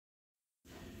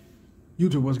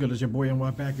YouTube, what's good? It's your boy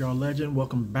NY Backyard Legend.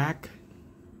 Welcome back.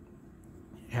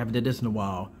 Haven't did this in a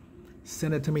while.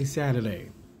 Send it to me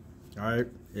Saturday. Alright,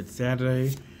 it's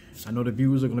Saturday. I know the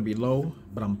views are going to be low,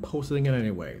 but I'm posting it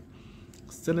anyway.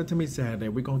 Send it to me Saturday.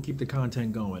 We're going to keep the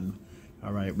content going.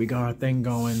 Alright, we got our thing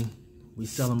going. We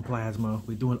selling plasma.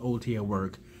 We doing OT at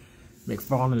work.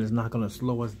 Mcfarlane is not going to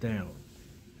slow us down.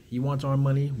 He wants our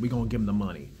money. We're going to give him the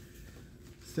money.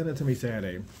 Send it to me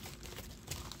Saturday.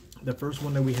 The first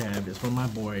one that we have is from my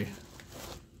boy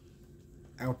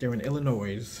out there in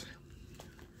Illinois.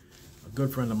 A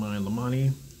good friend of mine,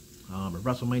 Lamani, a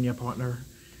WrestleMania partner.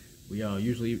 We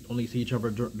usually only see each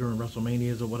other during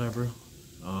WrestleManias or whatever.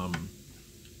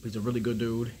 He's a really good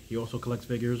dude. He also collects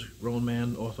figures, grown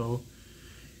man also.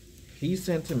 He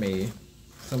sent to me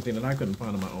something that I couldn't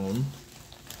find on my own.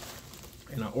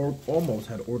 And I almost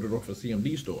had ordered off a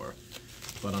CMD store.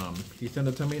 But he sent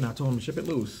it to me and I told him to ship it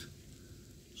loose.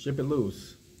 Ship it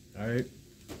loose. Alright?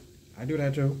 I do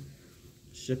that too.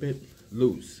 Ship it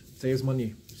loose. Saves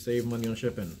money. Save money on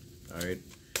shipping. Alright?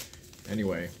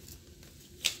 Anyway.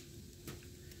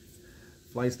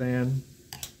 Flight stand.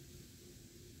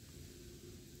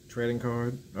 Trading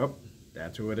card. Oh,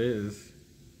 that's who it is.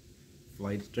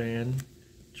 Flight stand.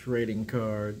 Trading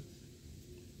card.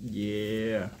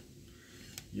 Yeah.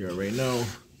 You already know.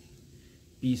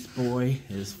 Beast Boy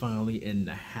is finally in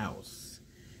the house.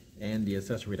 And the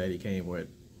accessory that he came with.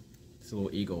 It's a little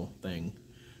eagle thing.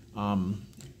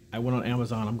 I went on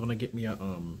Amazon. I'm gonna get me a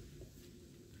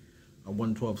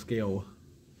 1/12 scale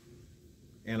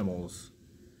animals,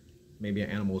 maybe an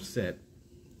animal set,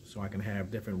 so I can have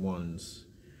different ones,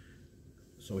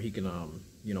 so he can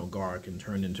you know, Gar can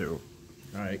turn into.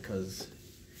 All right, cause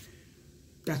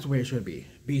that's the way it should be.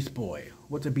 Beast Boy.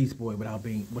 What's a Beast Boy without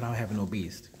having no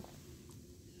beast?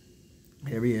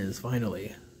 Here he is,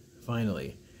 finally.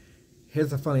 Finally.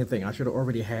 Here's the funny thing. I should have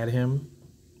already had him,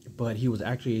 but he was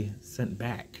actually sent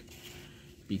back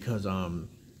because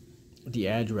the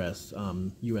address,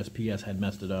 USPS had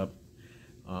messed it up.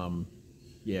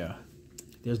 Yeah,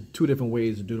 there's two different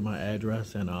ways to do my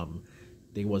address, and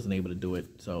they wasn't able to do it,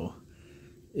 so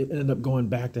it ended up going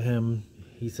back to him.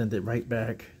 He sent it right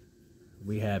back.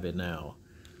 We have it now.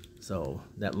 So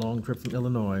that long trip from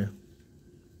Illinois,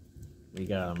 we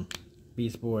got him.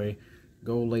 Beast Boy.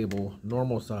 Gold label,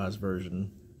 normal size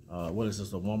version. What is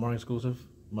this, a Walmart exclusive?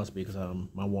 Must be, because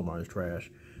my Walmart is trash.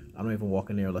 I don't even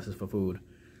walk in there unless it's for food.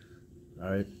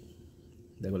 Alright.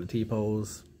 There go the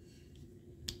T-pose.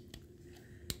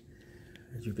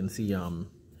 As you can see,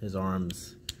 his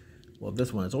arms. Well,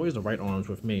 this one, it's always the right arms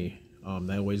with me.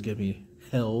 That always gives me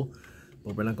hell,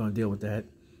 but we're not going to deal with that.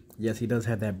 Yes, he does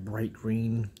have that bright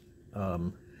green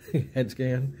head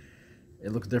scan.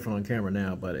 It looks different on camera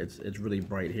now, but it's really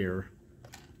bright here.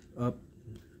 Up,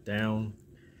 down,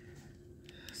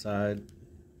 side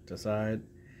to side.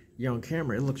 Yeah, on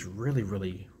camera it looks really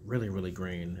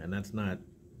green, and that's not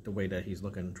the way that he's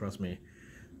looking, trust me.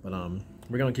 But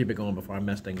we're gonna keep it going before I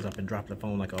mess things up and drop the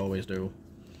phone like I always do.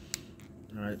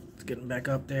 Alright, let's get him back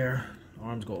up there.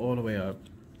 Arms go all the way up.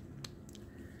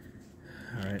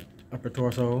 Alright, upper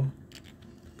torso,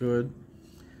 good.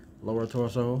 Lower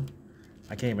torso.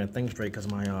 I can't even think straight because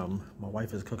my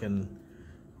wife is cooking.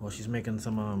 Well, she's making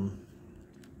some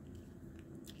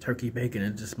turkey bacon.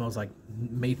 It just smells like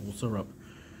maple syrup.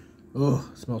 Oh,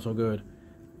 smells so good.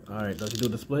 All right, does he do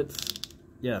the splits?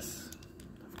 Yes,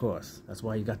 of course. That's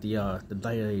why he got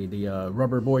the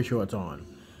rubber boy shorts on.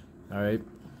 All right.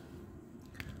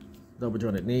 Double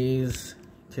jointed knees.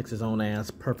 Kicks his own ass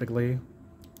perfectly.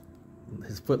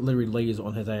 His foot literally lays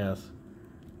on his ass.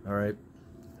 All right.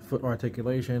 Foot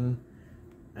articulation.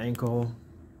 Ankle,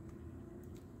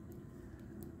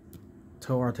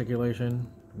 toe articulation,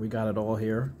 we got it all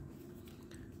here.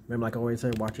 Remember, like I always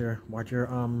say, watch your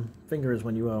fingers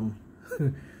when you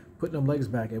put them legs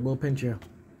back. It will pinch you.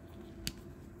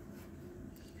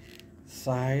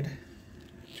 Side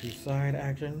to side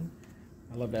action.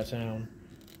 I love that sound.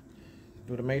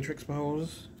 Do the matrix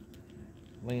pose.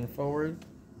 Lean forward.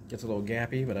 Gets a little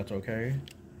gappy, but that's okay.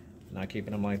 Not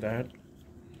keeping them like that.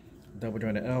 Double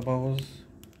jointed elbows.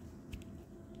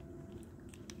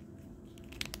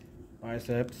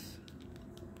 Biceps,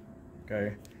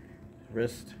 okay,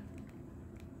 wrist,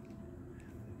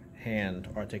 hand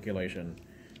articulation.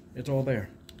 It's all there.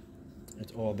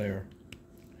 It's all there.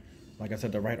 Like I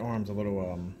said, the right arm's a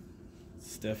little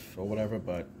stiff or whatever,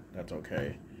 but that's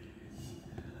okay.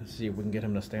 Let's see if we can get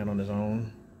him to stand on his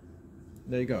own.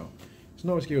 There you go. There's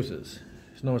no excuses.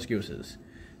 There's no excuses.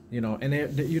 You know, and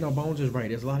you know, Bones is right.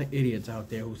 There's a lot of idiots out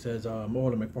there who says all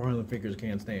the Mcfarlane figures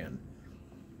can't stand.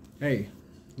 Hey,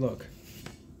 look,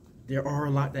 there are a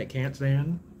lot that can't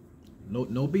stand. No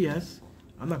BS.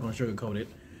 I'm not gonna sugarcoat it.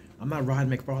 I'm not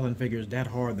riding Mcfarlane figures that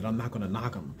hard that I'm not gonna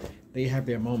knock them. They have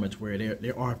their moments where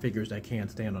there are figures that can't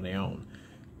stand on their own.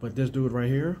 But this dude right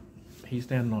here, he's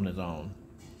standing on his own.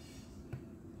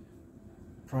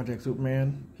 Project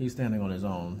Superman, he's standing on his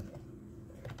own.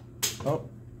 Oh,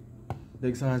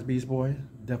 big size Beast Boy,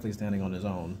 definitely standing on his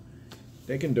own.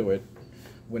 They can do it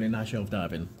when they're not shelf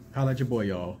diving. Holla at your boy,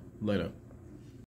 y'all. Later.